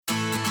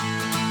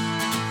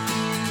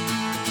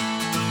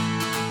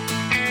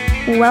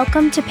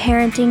Welcome to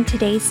Parenting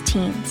Today's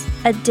Teens,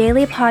 a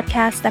daily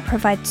podcast that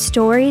provides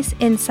stories,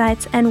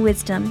 insights, and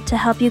wisdom to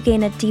help you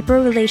gain a deeper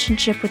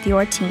relationship with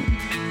your teen.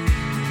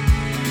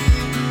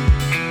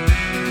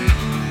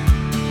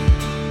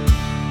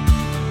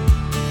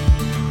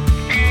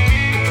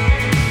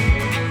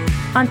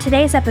 On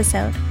today's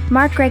episode,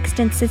 Mark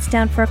Gregston sits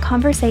down for a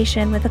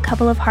conversation with a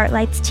couple of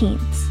Heartlight's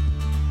teens.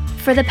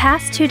 For the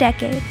past 2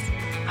 decades,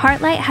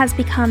 Heartlight has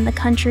become the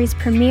country's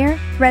premier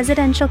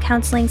residential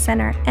counseling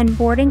center and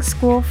boarding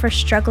school for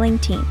struggling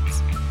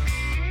teens.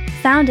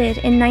 Founded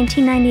in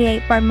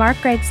 1998 by Mark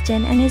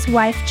Gregston and his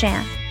wife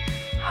Jan,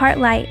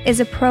 Heartlight is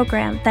a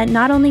program that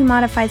not only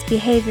modifies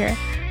behavior,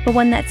 but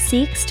one that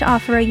seeks to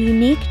offer a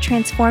unique,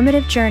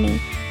 transformative journey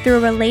through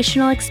a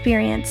relational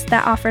experience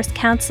that offers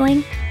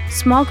counseling,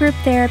 small group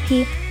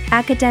therapy,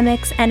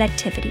 academics, and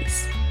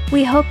activities.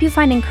 We hope you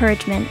find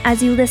encouragement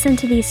as you listen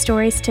to these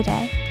stories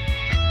today.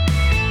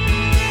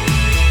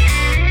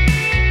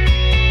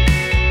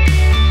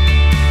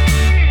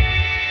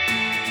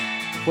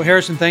 Well,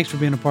 Harrison, thanks for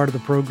being a part of the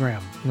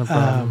program. No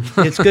problem.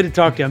 It's good to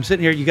talk to you. I'm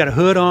sitting here, you got a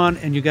hood on,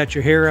 and you got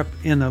your hair up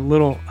in a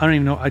little, I don't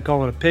even know, I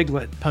call it a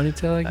piglet.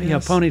 Ponytail, I guess? Yeah,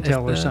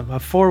 ponytail or something, a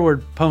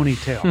forward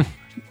ponytail.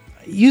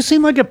 You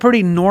seem like a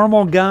pretty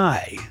normal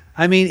guy.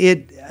 I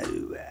mean,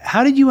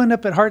 how did you end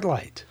up at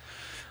Heartlight?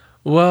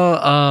 Well,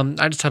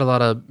 I just had a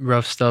lot of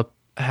rough stuff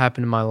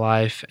happen in my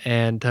life,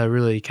 and to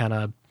really kind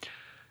of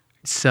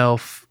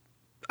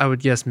I would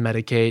guess,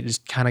 medicate,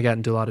 just kind of got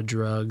into a lot of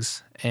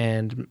drugs,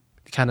 and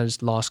kind of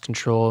just lost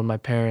control, and my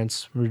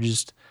parents were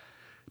just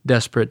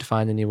desperate to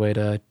find any way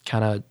to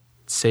kind of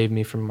save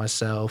me from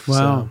myself. Wow.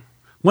 So,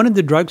 when did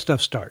the drug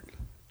stuff start?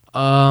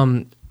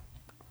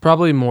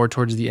 Probably more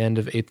towards the end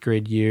of 8th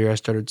grade year. I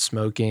started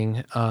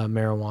smoking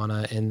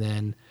marijuana, and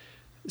then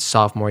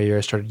sophomore year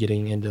I started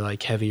getting into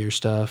like heavier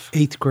stuff.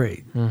 8th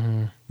grade.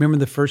 Mm-hmm. Remember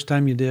the first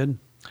time you did?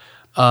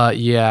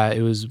 Yeah,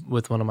 it was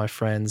with one of my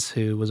friends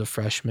who was a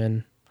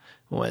freshman.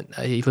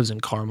 He lives in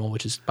Carmel,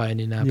 which is by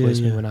Indianapolis.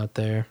 Yeah. We went out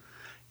there.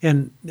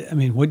 And I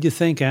mean, what'd you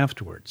think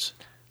afterwards?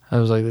 I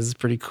was like, this is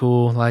pretty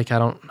cool. Like,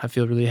 I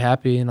feel really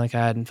happy, and like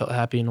I hadn't felt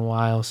happy in a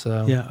while.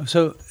 So yeah,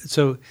 so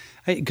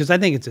because I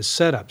think it's a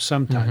setup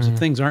sometimes. Mm-hmm. If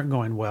things aren't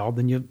going well,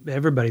 then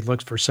everybody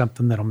looks for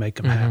something that'll make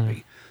them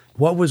happy.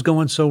 What was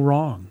going so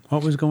wrong?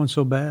 What was going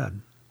so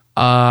bad?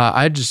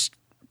 I'd just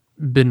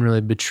been really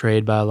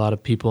betrayed by a lot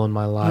of people in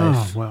my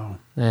life. Oh, wow.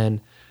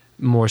 And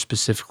more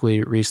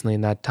specifically, recently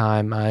in that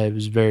time, I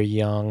was very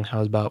young. I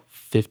was about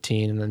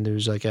 15, and then there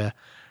was like a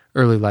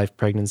early life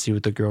pregnancy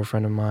with a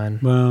girlfriend of mine.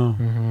 Well,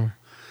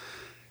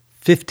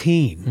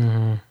 15.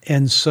 Mm-hmm.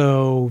 And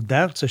so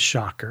that's a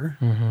shocker.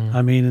 Mm-hmm.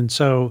 I mean,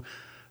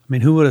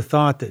 who would have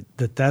thought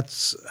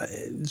that's,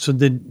 so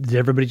did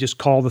everybody just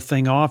call the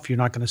thing off? You're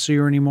not going to see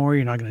her anymore?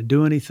 You're not going to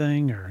do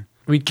anything? Or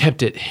we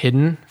kept it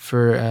hidden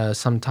for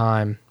some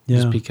time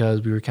just Yeah. because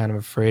we were kind of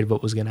afraid of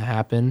what was going to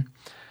happen.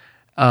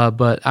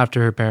 But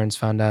after her parents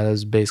found out, that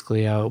was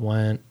basically how it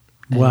went.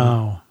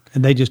 Wow.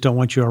 And they just don't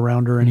want you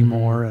around her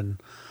anymore.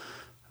 And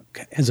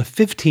as a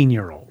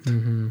 15-year-old,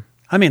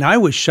 I mean, I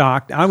was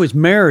shocked. I was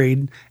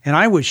married, and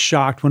I was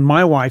shocked when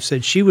my wife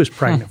said she was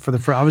pregnant for the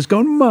first. I was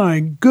going, my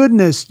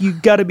goodness, you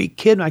got to be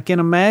kidding! I can't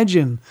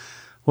imagine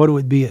what it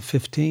would be at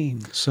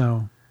 15.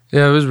 So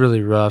yeah, it was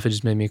really rough. It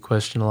just made me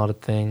question a lot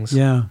of things.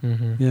 yeah,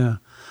 yeah.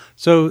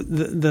 So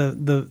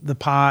the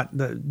pot,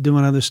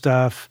 doing other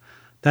stuff,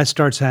 that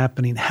starts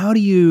happening. How do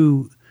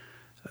you?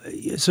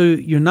 So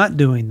you're not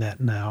doing that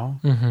now.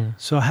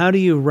 So how do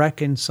you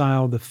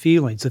reconcile the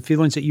feelings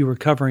that you were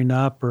covering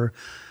up, or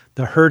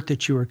the hurt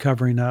that you were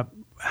covering up?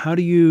 How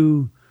do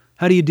you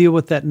deal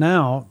with that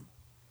now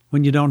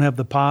when you don't have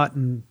the pot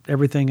and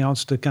everything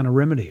else to kind of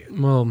remedy it?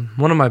 Well,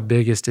 one of my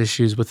biggest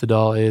issues with it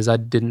all is I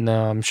didn't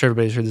know. I'm sure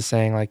everybody's heard the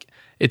saying, like,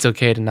 it's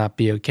okay to not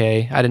be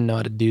okay. I didn't know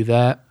how to do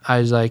that. I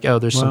was like, oh,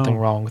 there's something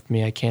wrong with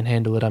me. I can't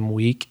handle it. I'm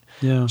weak.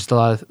 Yeah. Just a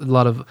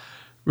lot of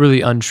really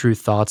untrue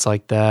thoughts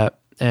like that.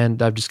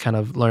 And I've just kind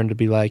of learned to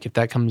be like, if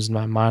that comes in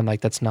my mind,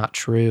 like, that's not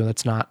true.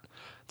 It's not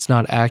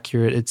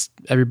accurate.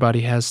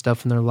 Everybody has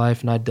stuff in their life,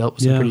 and I dealt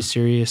with some pretty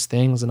serious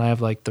things, and I have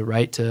like the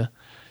right to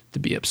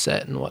be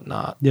upset and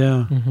whatnot.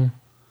 Yeah.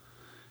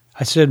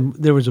 I said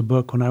there was a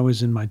book when I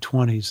was in my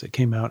 20s that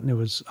came out, and it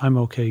was I'm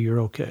Okay,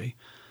 You're Okay.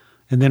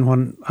 And then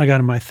when I got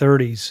in my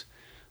 30s,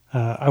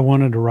 I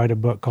wanted to write a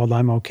book called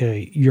I'm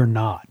Okay, You're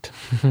Not.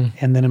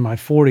 And then in my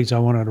 40s, I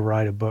wanted to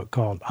write a book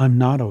called I'm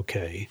Not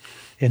Okay,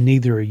 and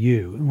Neither Are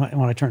You. And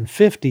when I turned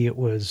 50,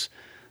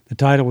 the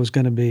title was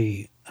going to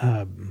be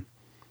I'm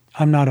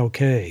Not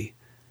Okay,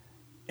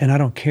 and I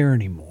Don't Care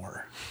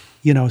Anymore.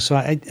 So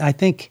I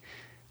think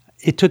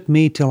it took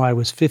me till I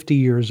was 50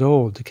 years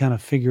old to kind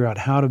of figure out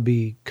how to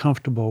be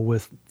comfortable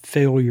with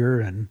failure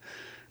and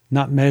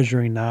not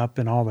measuring up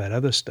and all that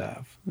other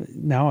stuff.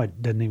 Now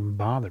it doesn't even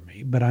bother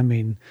me. But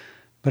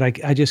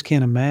I just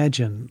can't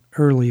imagine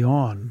early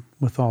on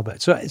with all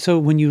that. So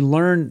when you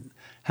learn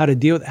how to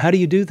deal with, how do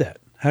you do that?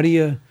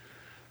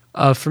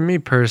 For me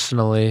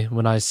personally,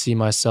 when I see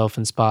myself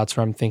in spots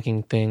where I'm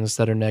thinking things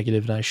that are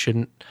negative and I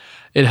shouldn't,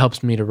 it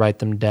helps me to write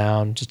them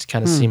down just to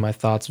kind of see my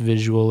thoughts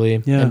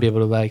visually Yeah. and be able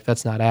to like,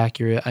 that's not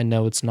accurate. I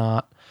know it's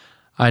not.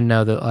 I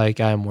know that like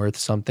I am worth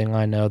something.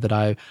 I know that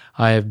I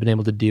have been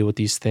able to deal with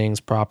these things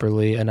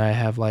properly, and I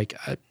have like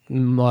a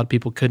lot of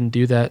people couldn't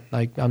do that.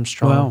 Like I'm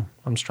strong. Wow.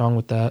 I'm strong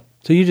with that.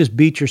 So you just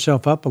beat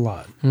yourself up a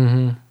lot.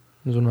 It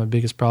was one of my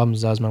biggest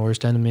problems. I was my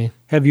worst enemy.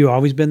 Have you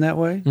always been that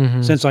way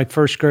since like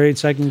first grade,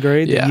 second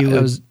grade? that Yeah, you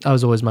would- I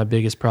was always my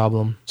biggest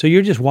problem. So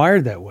you're just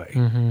wired that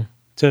way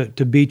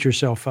to beat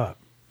yourself up.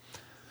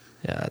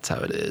 Yeah, that's how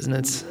it is, and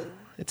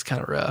it's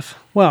kind of rough.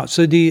 Well,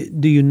 so do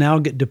you now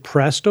get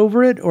depressed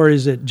over it, or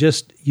is it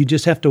just you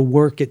just have to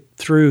work it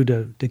through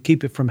to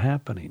keep it from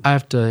happening? I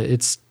have to.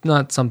 It's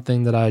not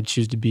something that I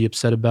choose to be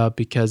upset about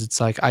because it's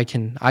like I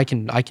can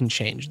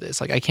change this.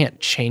 Like I can't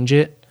change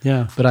it,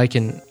 Yeah, but I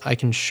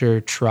can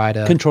sure try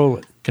to control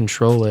it.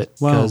 control it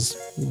Wow. because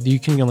you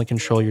can only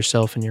control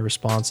yourself and your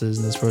responses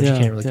in this world. Yeah, You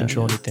can't really yeah,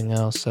 control yeah. anything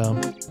else. So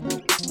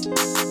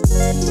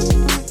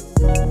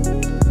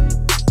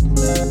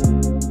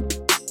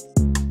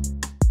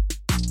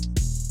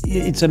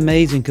It's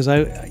amazing because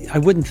I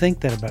wouldn't think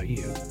that about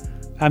you.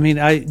 I mean,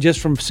 I just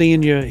from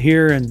seeing you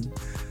here, and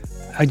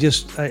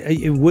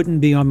it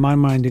wouldn't be on my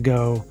mind to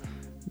go,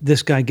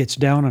 this guy gets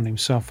down on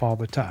himself all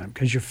the time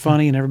because you're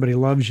funny and everybody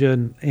loves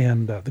you,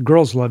 and the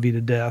girls love you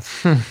to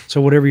death.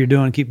 So whatever you're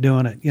doing, keep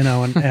doing it, you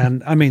know.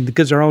 And I mean,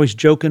 because they're always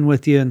joking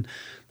with you and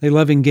they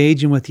love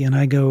engaging with you. And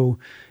I go,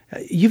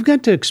 you've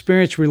got to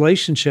experience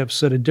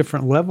relationships at a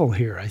different level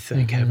here, I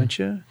think, haven't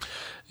you?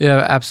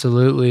 yeah,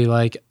 absolutely.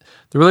 Like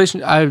the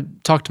relation, I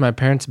talked to my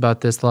parents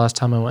about this the last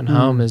time I went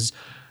home. Is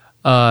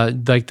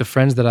like the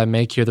friends that I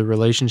make here, the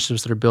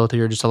relationships that are built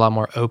here are just a lot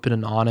more open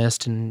and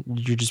honest, and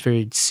you're just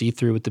very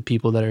see-through with the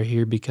people that are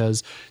here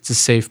because it's a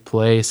safe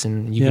place,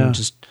 and you're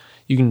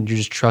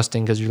just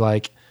trusting because you're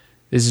like,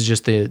 this is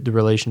just the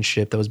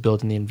relationship that was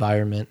built in the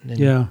environment, and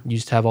you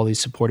just have all these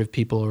supportive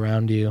people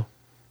around you.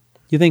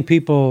 You think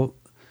people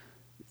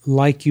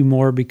like you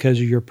more because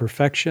of your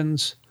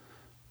perfections,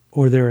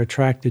 or they're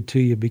attracted to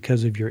you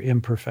because of your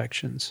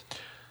imperfections?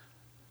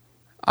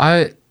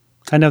 I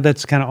know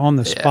that's kind of on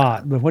the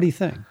spot, but what do you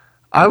think?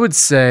 I would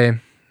say,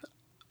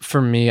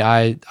 for me,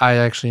 I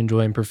actually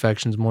enjoy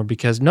imperfections more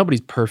because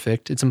nobody's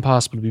perfect. It's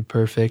impossible to be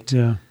perfect.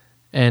 Yeah.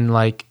 And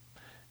like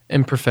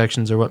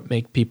imperfections are what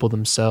make people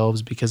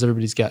themselves because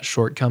everybody's got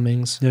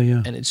shortcomings. Yeah,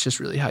 yeah. And it's just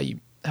really how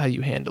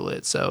you handle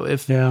it. So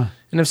if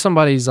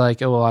somebody's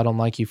like, oh well, I don't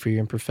like you for your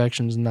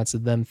imperfections, and that's a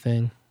them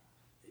thing.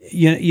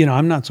 You know,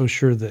 I'm not so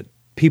sure that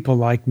people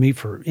like me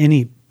for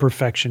any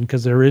perfection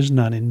because there is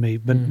none in me,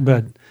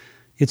 but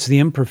it's the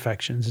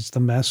imperfections. It's the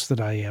mess that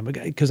I am.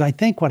 Because I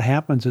think what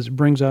happens is it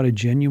brings out a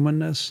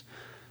genuineness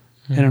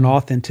and an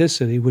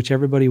authenticity, which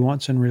everybody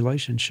wants in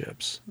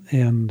relationships.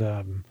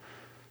 And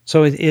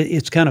so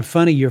it's kind of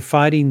funny. You're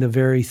fighting the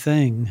very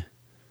thing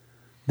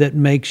that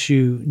makes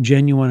you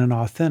genuine and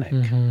authentic,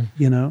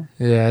 you know?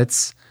 Yeah,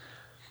 it's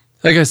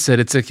like I said,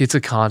 it's a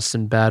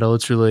constant battle.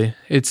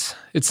 It's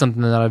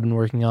something that I've been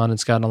working on.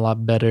 It's gotten a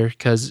lot better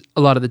because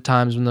a lot of the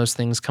times when those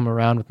things come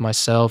around with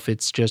myself,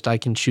 it's just I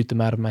can shoot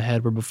them out of my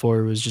head where before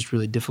it was just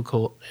really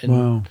difficult.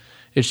 And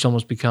it's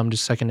almost become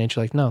just second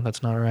nature. Like, no,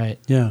 that's not right.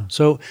 Yeah.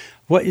 So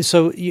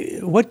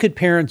what could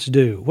parents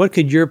do? What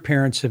could your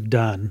parents have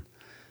done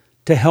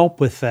to help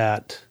with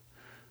that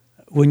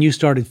when you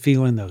started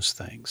feeling those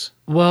things?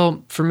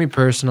 Well, for me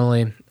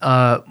personally,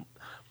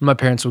 my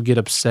parents would get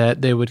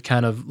upset. They would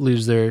kind of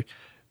lose their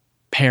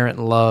parent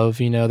love.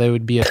 You know,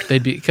 they'd be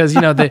because, you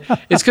know,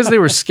 it's because they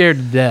were scared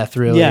to death,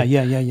 really. Yeah.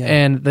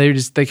 And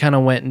they kind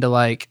of went into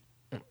like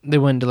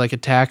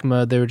attack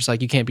mode. They were just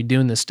like, you can't be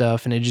doing this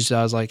stuff. And I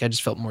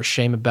just felt more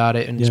shame about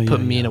it, and just put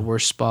me in a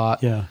worse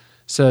spot. Yeah.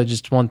 So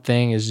just one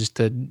thing is just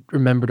to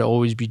remember to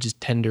always be just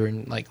tender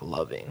and like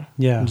loving.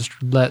 Yeah. And just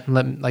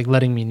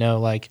letting me know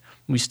like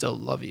we still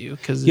love you.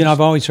 Cause You know,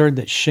 I've always heard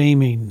that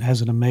shaming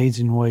has an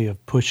amazing way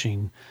of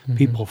pushing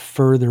people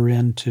further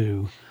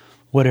into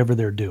whatever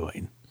they're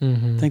doing.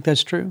 Think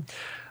that's true?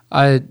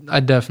 I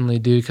definitely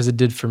do because it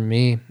did for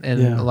me, and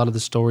a lot of the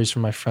stories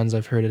from my friends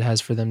I've heard it has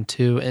for them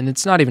too. And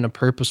it's not even a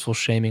purposeful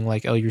shaming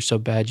like, oh, you're so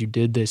bad you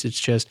did this. It's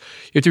just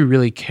you have to be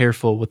really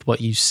careful with what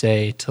you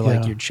say to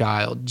like your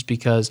child, just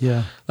because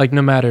like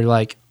no matter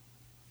like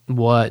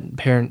what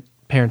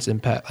parents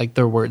impact, like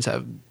their words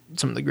have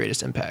some of the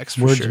greatest impacts.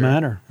 For Words sure.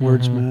 matter.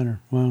 Words matter.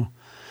 Wow.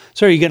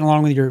 So are you getting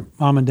along with your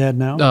mom and dad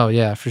now? Oh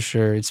yeah, for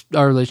sure.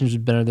 Our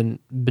relationship's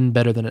been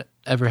better than it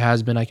ever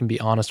has been. I can be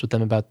honest with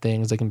them about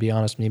things. They can be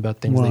honest with me about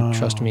things. Wow. They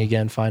trust me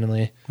again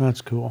finally. That's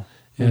cool.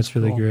 Yeah, it's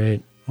really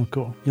great. Oh,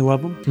 cool. You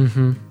love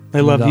them?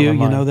 They love you?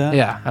 You know that?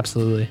 Yeah,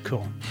 absolutely.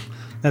 Cool.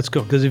 That's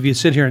cool. Because if you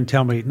sit here and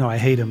tell me, no, I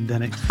hate them,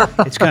 then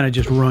it's kind of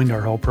just ruined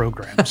our whole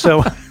program.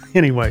 So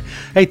anyway,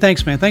 hey,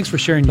 thanks, man. Thanks for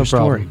sharing your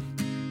story. problem.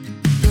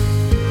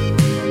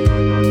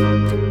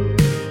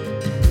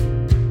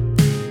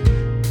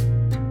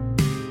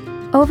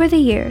 Over the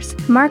years,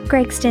 Mark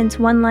Gregston's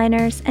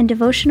one-liners and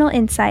devotional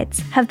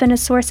insights have been a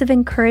source of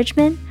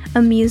encouragement,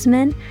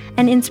 amusement,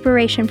 and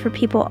inspiration for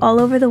people all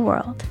over the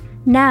world.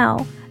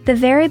 Now, the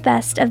very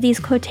best of these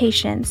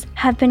quotations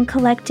have been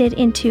collected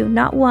into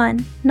not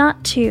one,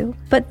 not two,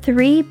 but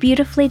 3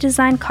 beautifully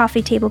designed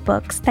coffee table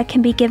books that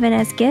can be given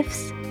as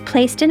gifts,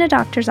 placed in a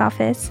doctor's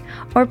office,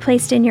 or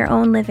placed in your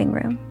own living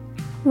room.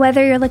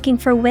 Whether you're looking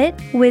for wit,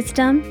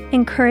 wisdom,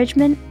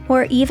 encouragement,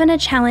 or even a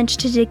challenge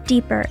to dig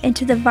deeper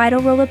into the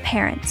vital role of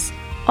parents,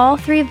 all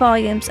 3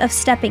 volumes of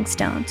Stepping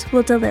Stones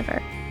will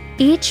deliver.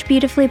 Each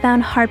beautifully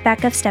bound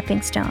hardback of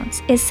Stepping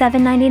Stones is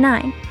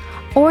 $7.99,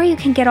 or you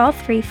can get all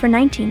 3 for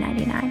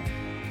 $19.99.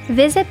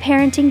 Visit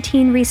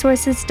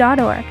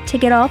parentingteenresources.org to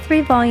get all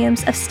 3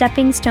 volumes of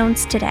Stepping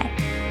Stones today.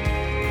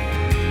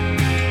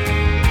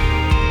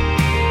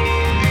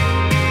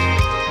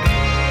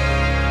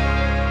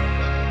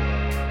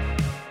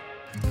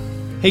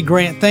 Hey,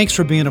 Grant, thanks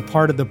for being a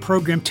part of the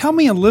program. Tell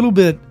me a little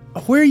bit,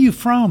 where are you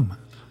from?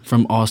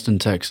 From Austin,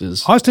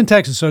 Texas. Austin,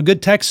 Texas. So a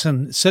good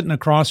Texan sitting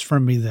across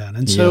from me then.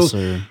 And so Yes,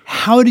 sir.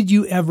 how did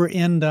you ever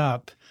end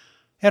up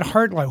at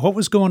Heartlight? What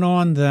was going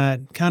on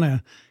that kind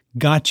of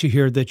got you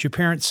here that your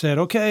parents said,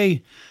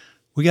 okay,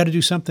 we got to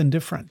do something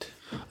different?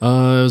 It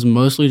was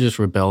mostly just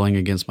rebelling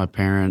against my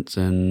parents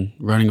and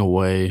running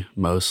away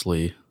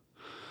mostly.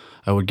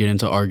 I would get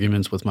into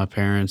arguments with my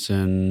parents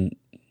and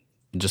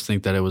just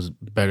think that it was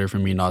better for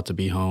me not to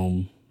be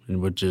home and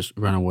would just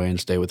run away and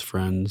stay with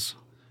friends.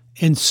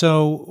 And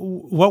so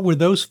what were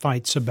those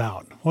fights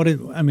about? What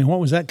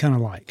was that kind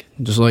of like?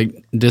 Just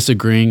like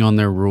disagreeing on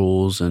their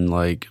rules and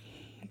like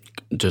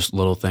just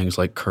little things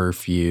like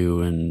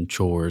curfew and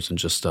chores and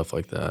just stuff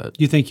like that.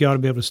 You think you ought to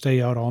be able to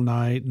stay out all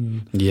night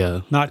and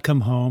Yeah. not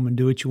come home and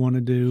do what you want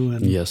to do?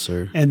 And Yes,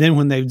 sir. And then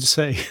when they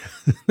say,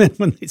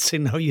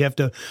 no, you have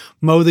to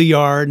mow the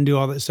yard and do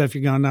all that stuff,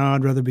 you're going, no,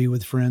 I'd rather be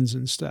with friends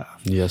and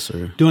stuff. Yes,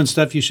 sir. Doing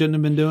stuff you shouldn't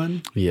have been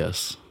doing?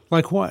 Yes.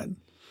 Like what?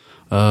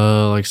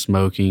 Like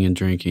smoking and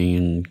drinking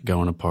and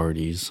going to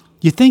parties.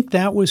 You think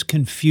that was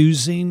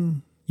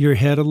confusing your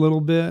head a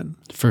little bit?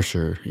 For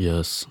sure,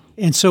 yes.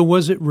 And so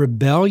was it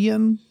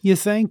rebellion, you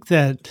think,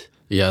 that?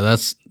 Yeah,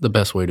 that's the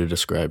best way to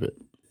describe it.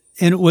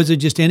 And was it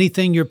just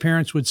anything your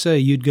parents would say,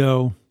 you'd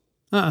go,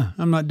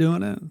 I'm not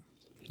doing it?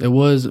 It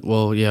was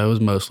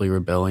mostly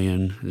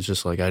rebellion. It's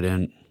just like I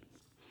didn't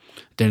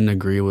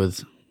agree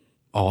with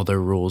all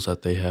their rules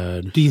that they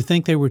had. Do you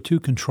think they were too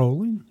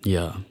controlling?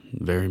 Yeah,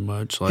 very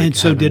much. And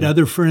so did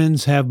other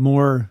friends have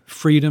more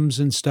freedoms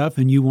and stuff,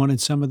 and you wanted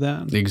some of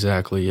that?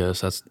 Exactly,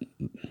 yes. That's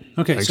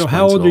okay, so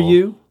how old are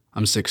you?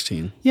 I'm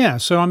 16. Yeah,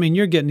 so I mean,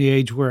 you're getting the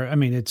age where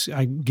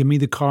give me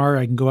the car,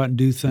 I can go out and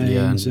do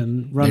things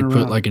and run around. They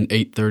put like an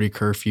 8:30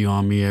 curfew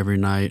on me every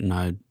night, and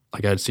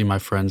I'd see my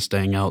friends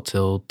staying out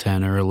till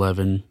 10 or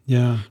 11.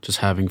 Yeah, just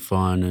having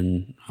fun,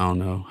 and I don't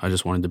know. I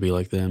just wanted to be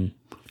like them.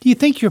 Do you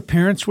think your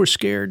parents were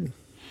scared?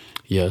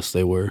 Yes,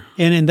 they were.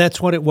 And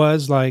that's what it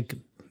was, like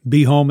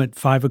be home at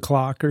 5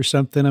 o'clock or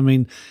something? I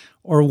mean,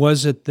 or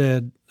was it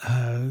that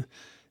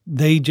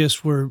they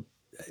just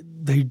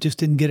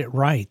didn't get it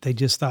right? They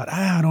just thought,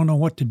 I don't know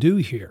what to do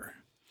here.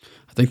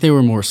 I think they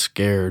were more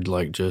scared,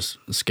 like just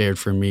scared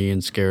for me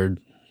and scared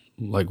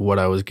like what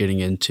I was getting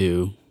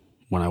into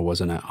when I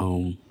wasn't at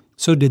home.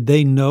 So did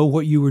they know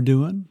what you were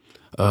doing?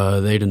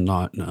 They did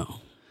not know.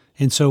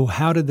 And so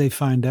how did they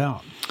find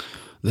out?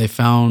 They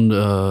found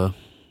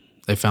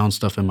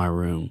stuff in my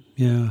room.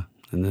 Yeah.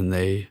 And then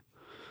they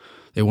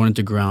wanted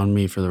to ground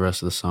me for the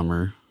rest of the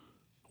summer,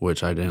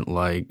 which I didn't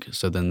like.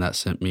 So then that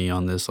sent me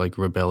on this like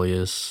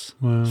rebellious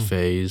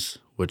phase,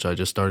 which I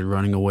just started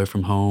running away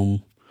from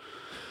home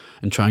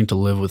and trying to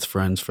live with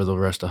friends for the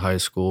rest of high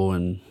school.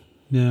 And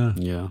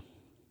yeah.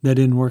 That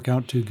didn't work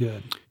out too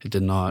good. It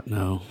did not,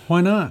 no.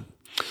 Why not?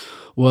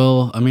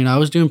 Well, I mean, I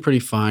was doing pretty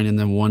fine, and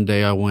then one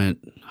day I went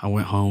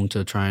home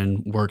to try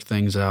and work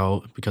things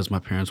out because my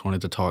parents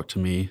wanted to talk to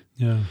me.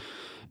 Yeah.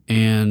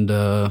 And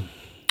I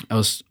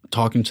was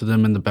talking to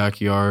them in the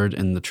backyard,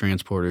 and that's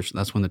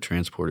when the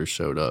transporters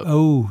showed up.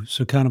 Oh,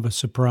 so kind of a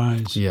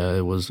surprise. Yeah,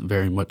 it was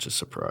very much a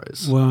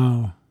surprise.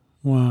 Wow.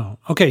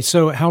 Okay,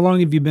 so how long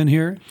have you been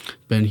here?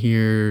 Been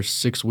here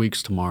 6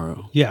 weeks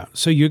tomorrow. Yeah,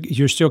 so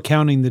you're still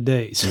counting the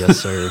days. Yes,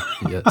 sir.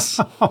 Yes.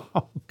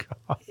 Oh,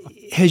 God.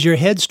 Has your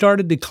head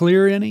started to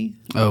clear any?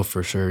 Oh,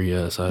 for sure,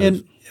 yes.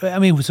 And I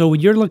mean, so when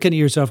you're looking at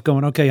yourself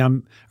going, okay,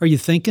 are you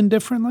thinking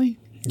differently?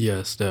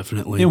 Yes,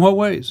 definitely. In what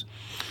ways?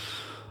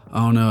 I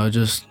don't know.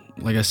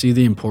 I see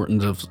the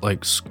importance of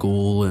like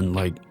school and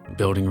like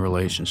building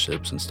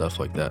relationships and stuff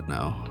like that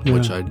now,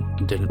 which I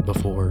didn't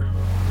before.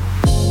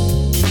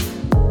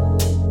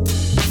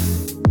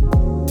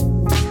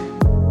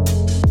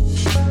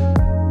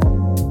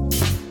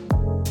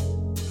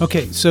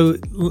 Okay, so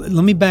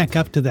let me back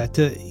up to that.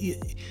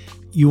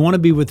 You want to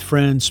be with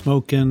friends,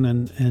 smoking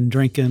and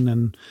drinking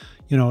and,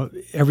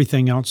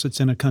 everything else that's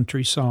in a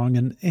country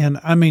song. And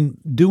I mean,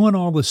 doing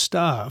all the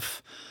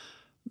stuff,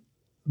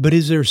 but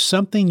is there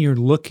something you're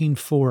looking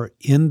for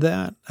in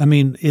that? I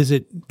mean, is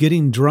it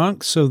getting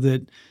drunk so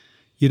that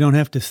you don't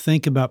have to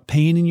think about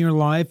pain in your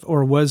life?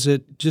 Or was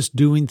it just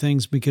doing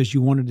things because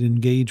you wanted to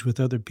engage with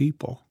other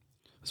people?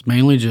 It's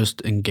mainly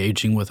just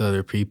engaging with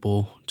other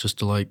people, just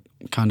to like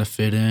kind of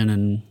fit in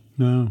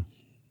and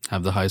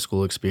have the high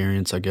school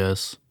experience, I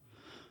guess.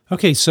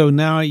 Okay, so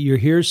now you're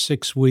here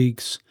 6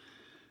 weeks,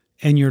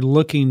 and you're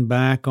looking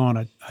back on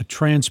a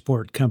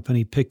transport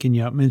company picking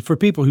you up. I mean, for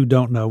people who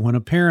don't know, when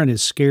a parent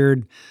is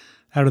scared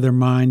out of their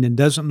mind and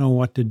doesn't know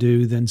what to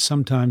do, then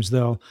sometimes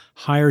they'll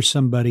hire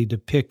somebody to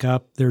pick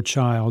up their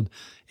child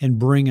and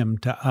bring them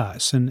to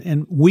us.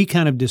 And we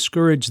kind of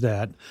discourage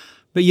that,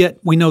 but yet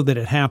we know that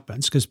it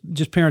happens because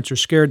just parents are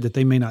scared that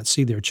they may not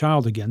see their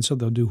child again, so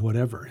they'll do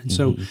whatever. And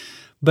so,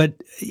 but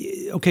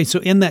okay, so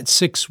in that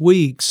 6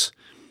 weeks,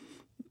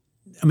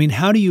 I mean,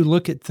 how do you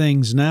look at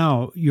things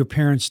now, your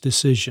parents'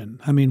 decision?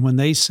 I mean, when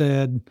they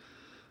said,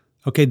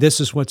 okay,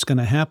 this is what's going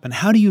to happen,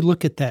 how do you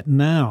look at that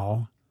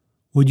now?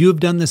 Would you have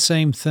done the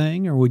same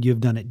thing, or would you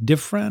have done it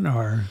different?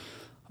 Or,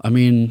 I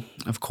mean,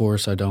 of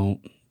course, I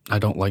don't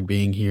like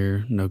being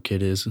here. No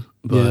kid is,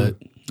 but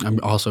I'm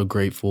also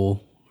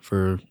grateful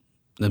for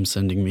them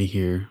sending me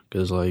here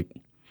because, like,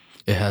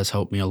 it has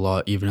helped me a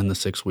lot, even in the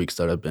 6 weeks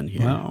that I've been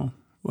here.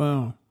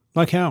 Wow.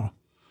 Like how?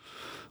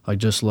 Like,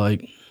 just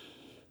like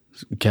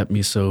kept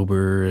me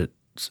sober.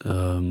 It's,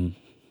 I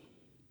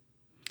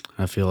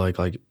feel like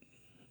I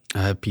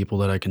have people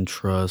that I can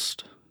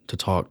trust to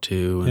talk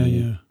to.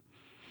 And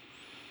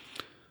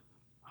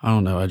I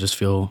don't know. I just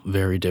feel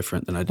very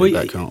different than I did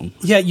back home.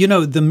 Yeah, you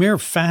know, the mere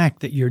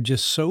fact that you're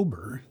just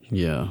sober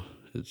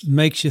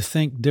makes you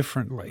think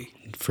differently.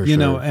 For sure. You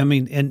know, I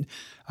mean, and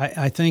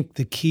I think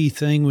the key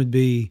thing would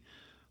be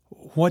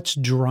what's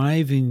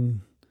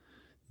driving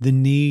the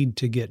need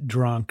to get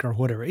drunk or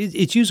whatever.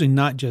 It's usually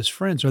not just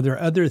friends. Are there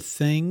other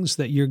things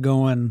that you're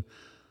going,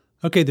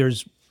 okay,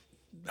 there's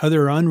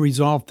other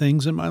unresolved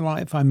things in my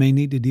life I may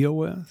need to deal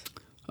with?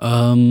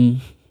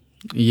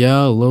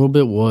 Yeah, a little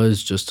bit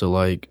was just to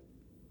like,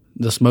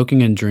 the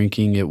smoking and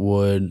drinking, it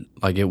was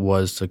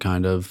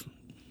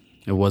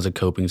a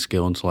coping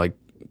skill and to like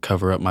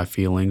cover up my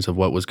feelings of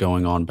what was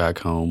going on back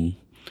home.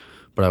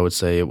 But I would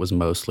say it was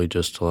mostly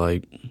just to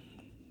like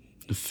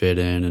fit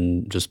in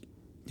and just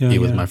be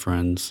with my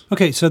friends.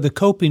 Okay, so the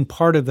coping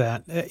part of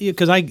that,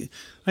 because I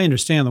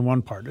understand the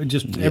one part.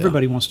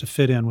 Everybody wants to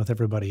fit in with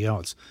everybody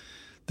else.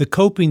 The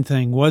coping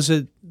thing, was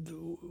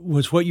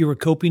what you were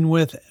coping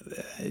with,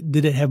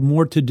 did it have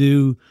more to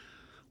do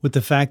with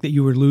the fact that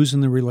you were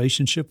losing the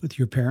relationship with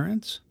your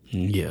parents?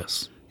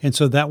 Yes. And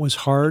so that was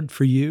hard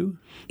for you?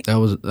 That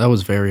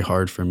was very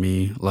hard for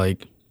me.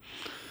 Like,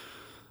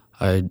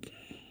 I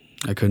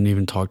couldn't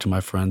even talk to my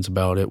friends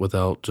about it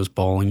without just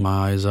bawling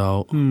my eyes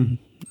out.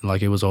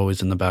 Like, it was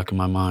always in the back of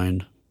my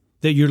mind.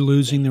 That you're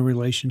losing the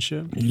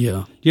relationship?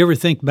 Yeah. Do you ever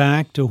think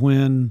back to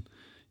when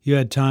you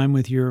had time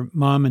with your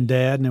mom and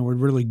dad and there were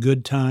really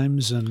good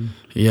times?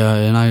 Yeah,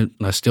 and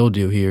I still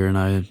do here, and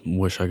I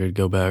wish I could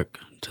go back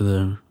to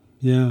the...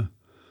 Yeah.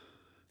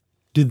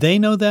 Do they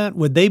know that?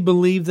 Would they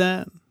believe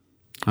that?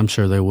 I'm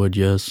sure they would,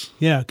 yes.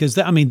 Yeah, because,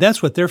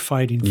 that's what they're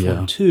fighting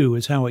for, too,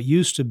 is how it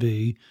used to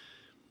be.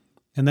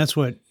 And that's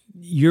what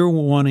you're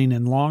wanting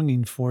and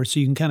longing for. So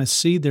you can kind of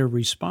see their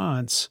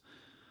response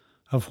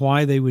of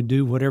why they would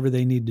do whatever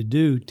they need to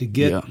do to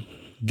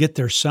get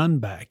their son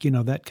back,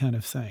 that kind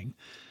of thing.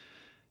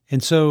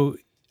 And so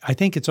I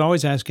think it's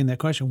always asking that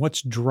question,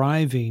 what's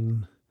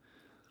driving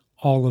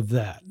all of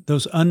that,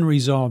 those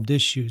unresolved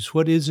issues?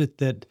 What is it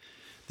that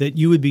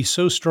you would be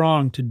so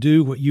strong to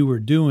do what you were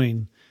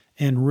doing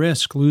and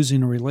risk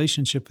losing a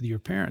relationship with your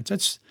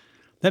parents?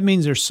 That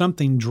means there's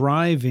something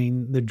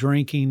driving the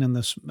drinking and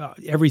the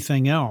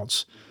everything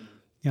else.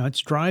 It's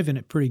driving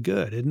it pretty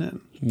good, isn't it?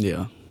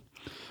 Yeah.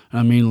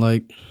 I mean,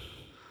 like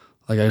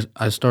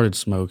I started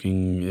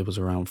smoking, it was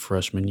around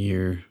freshman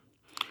year.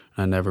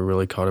 I never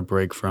really caught a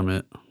break from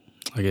it.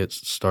 Like, it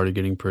started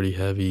getting pretty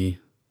heavy.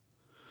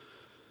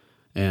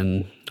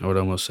 And I would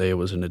almost say it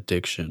was an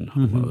addiction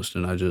almost.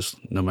 And I just,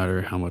 no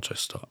matter how much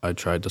I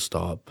tried to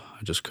stop,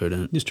 I just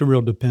couldn't. Just a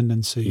real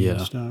dependency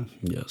and stuff.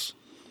 Yes.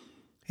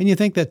 And you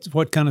think that's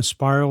what kind of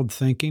spiraled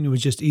thinking? It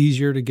was just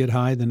easier to get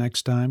high the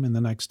next time and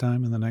the next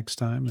time and the next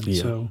time. And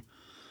so,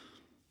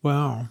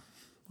 wow.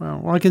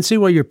 Well, I can see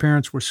why your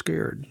parents were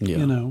scared,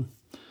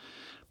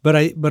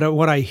 But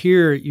what I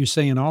hear you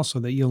saying also,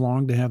 that you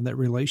long to have that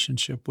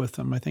relationship with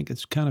them. I think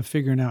it's kind of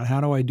figuring out,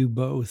 how do I do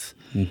both?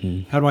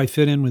 How do I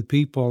fit in with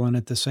people and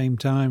at the same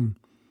time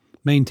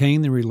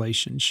maintain the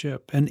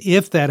relationship? And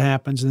if that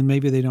happens, then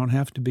maybe they don't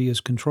have to be as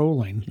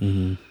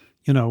controlling,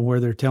 where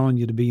they're telling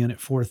you to be in at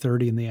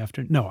 4:30 in the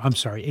afternoon. No, I'm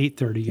sorry,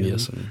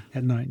 8:30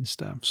 at night and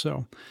stuff.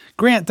 So,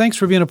 Grant, thanks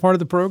for being a part of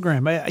the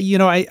program. I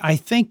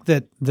think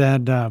that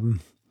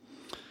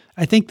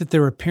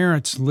there are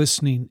parents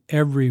listening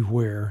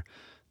everywhere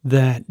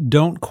that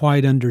don't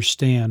quite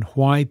understand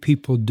why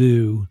people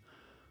do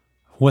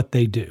what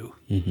they do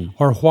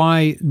or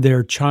why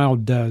their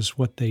child does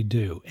what they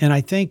do. And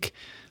I think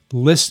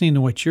listening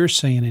to what you're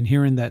saying and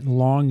hearing that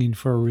longing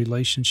for a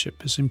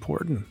relationship is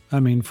important. I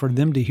mean, for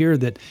them to hear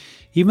that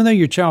even though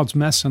your child's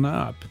messing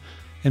up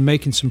and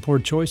making some poor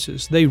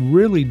choices, they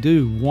really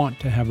do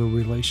want to have a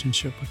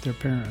relationship with their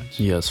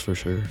parents. Yes, for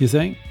sure. You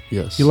think?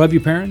 Yes. You love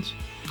your parents?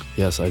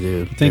 Yes, I do.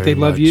 You think they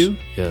love you?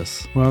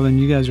 Yes. Well, then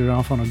you guys are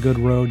off on a good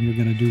road and you're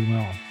going to do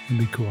well. It'd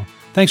be cool.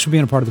 Thanks for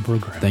being a part of the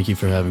program. Thank you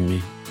for having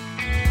me.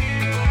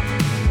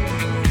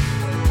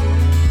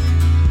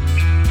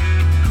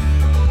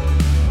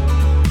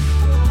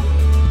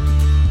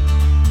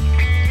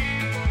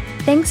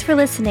 Thanks for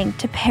listening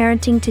to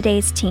Parenting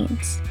Today's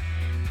Teens.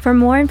 For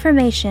more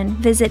information,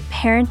 visit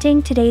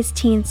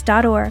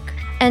parentingtodaysteens.org,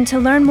 and to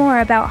learn more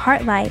about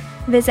Heartlight,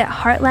 visit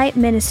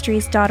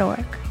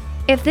heartlightministries.org.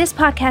 If this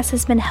podcast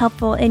has been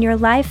helpful in your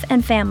life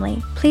and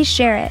family, please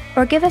share it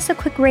or give us a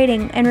quick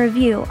rating and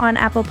review on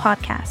Apple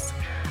Podcasts.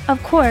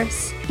 Of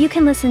course, you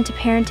can listen to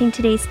Parenting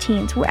Today's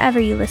Teens wherever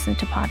you listen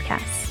to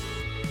podcasts.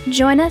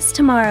 Join us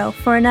tomorrow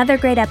for another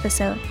great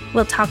episode.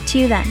 We'll talk to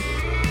you then.